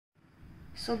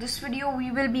So this video we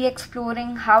will be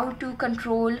exploring how to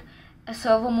control a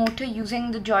servo motor using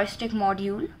the joystick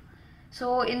module.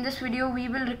 So in this video we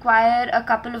will require a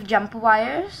couple of jumper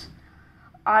wires,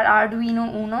 our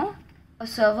Arduino Uno, a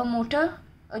servo motor,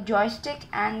 a joystick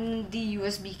and the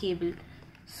USB cable.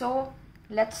 So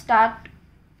let's start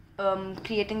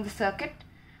creating the circuit.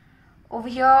 Over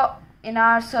here in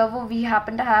our servo we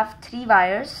happen to have 3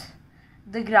 wires: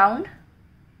 the ground,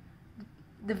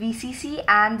 the VCC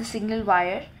and the signal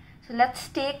wire. So let's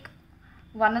take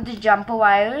one of the jumper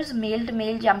wires, male to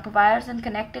male jumper wires, and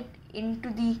connect it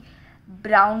into the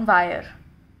brown wire.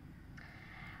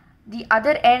 The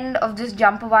other end of this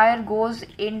jumper wire goes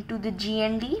into the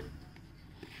GND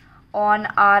on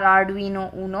our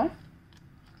Arduino Uno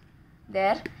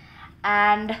there.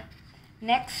 And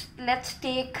next let's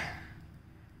take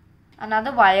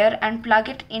another wire and plug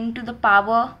it into the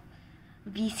power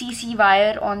VCC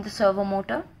wire on the servo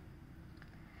motor.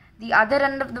 The other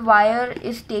end of the wire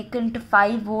is taken to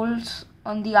 5 volts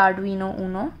on the Arduino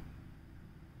Uno.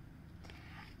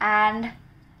 And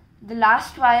the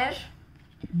last wire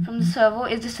from the servo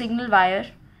is the signal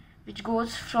wire, which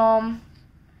goes from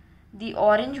the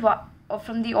orange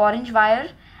wire,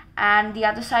 and the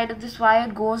other side of this wire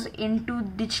goes into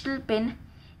digital pin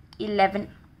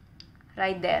 11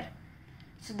 right there.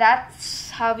 So that's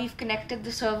how we've connected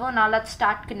the servo. Now let's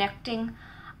start connecting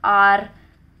our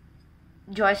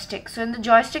joystick. So in the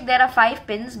joystick there are 5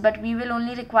 pins, but we will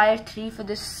only require 3 for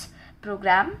this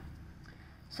program.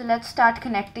 So let's start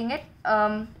connecting it.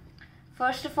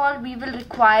 First of all, we will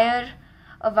require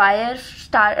a wire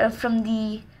from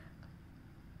the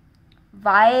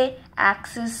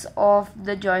y-axis of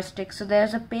the joystick. So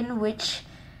there's a pin which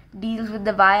deals with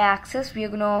the y-axis. We are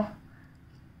going to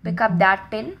pick up that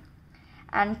pin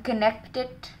and connect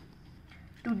it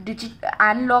to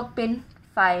analog pin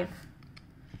 5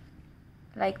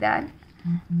 like that.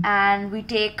 And we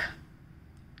take,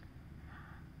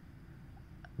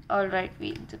 alright,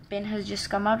 the pin has just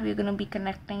come out. We're going to be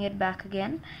connecting it back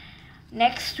again.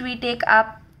 Next we take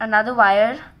up another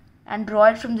wire and draw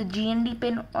it from the GND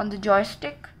pin on the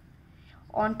joystick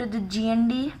onto the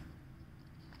GND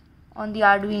on the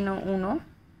Arduino Uno.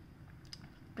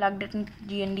 Plugged it into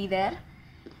GND there.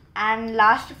 And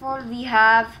last of all, we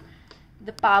have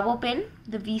the power pin,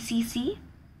 the VCC,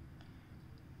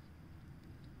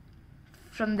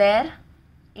 from there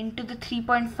into the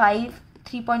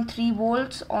 3.3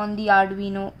 volts on the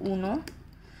Arduino Uno.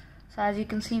 So as you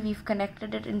can see, we've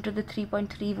connected it into the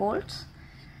 3.3 volts.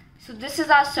 So this is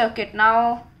our circuit.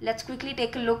 Now let's quickly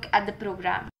take a look at the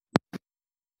program.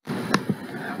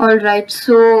 Alright,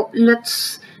 so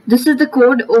this is the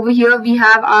code. Over here we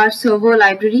have our servo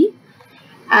library,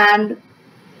 and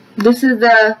this is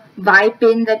the Y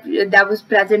pin that was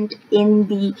present in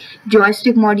the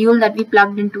joystick module that we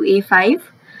plugged into A5.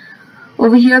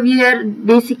 Over here we are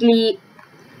basically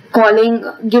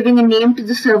giving a name to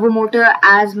the servo motor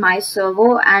as my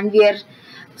servo, and we are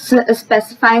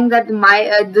specifying that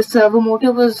the servo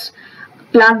motor was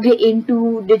plugged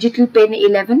into digital pin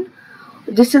 11.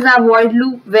 This is our void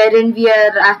loop wherein we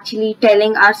are actually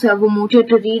telling our servo motor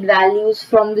to read values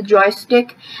from the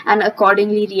joystick and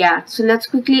accordingly react. So let's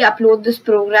quickly upload this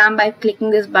program by clicking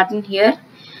this button here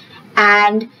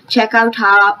and check out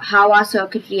how our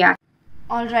circuit reacts.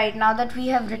 Alright, now that we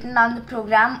have written down the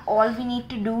program, all we need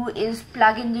to do is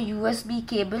plug in the USB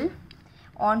cable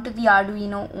onto the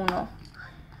Arduino Uno.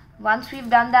 Once we've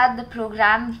done that, the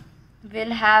program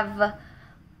will have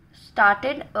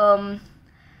started.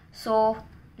 So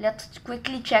let's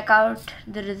quickly check out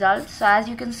the results. So as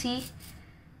you can see,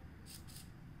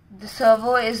 the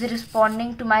servo is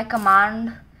responding to my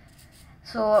command.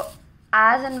 So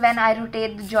as and when I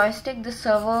rotate the joystick, the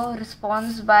servo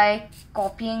responds by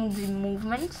copying the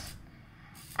movements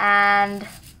and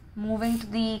moving to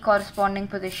the corresponding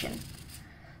position.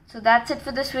 So that's it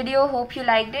for this video. Hope you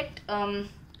liked it.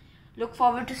 Look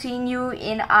forward to seeing you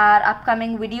in our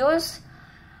upcoming videos.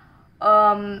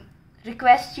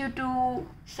 Request you to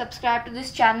subscribe to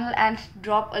this channel and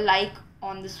drop a like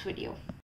on this video.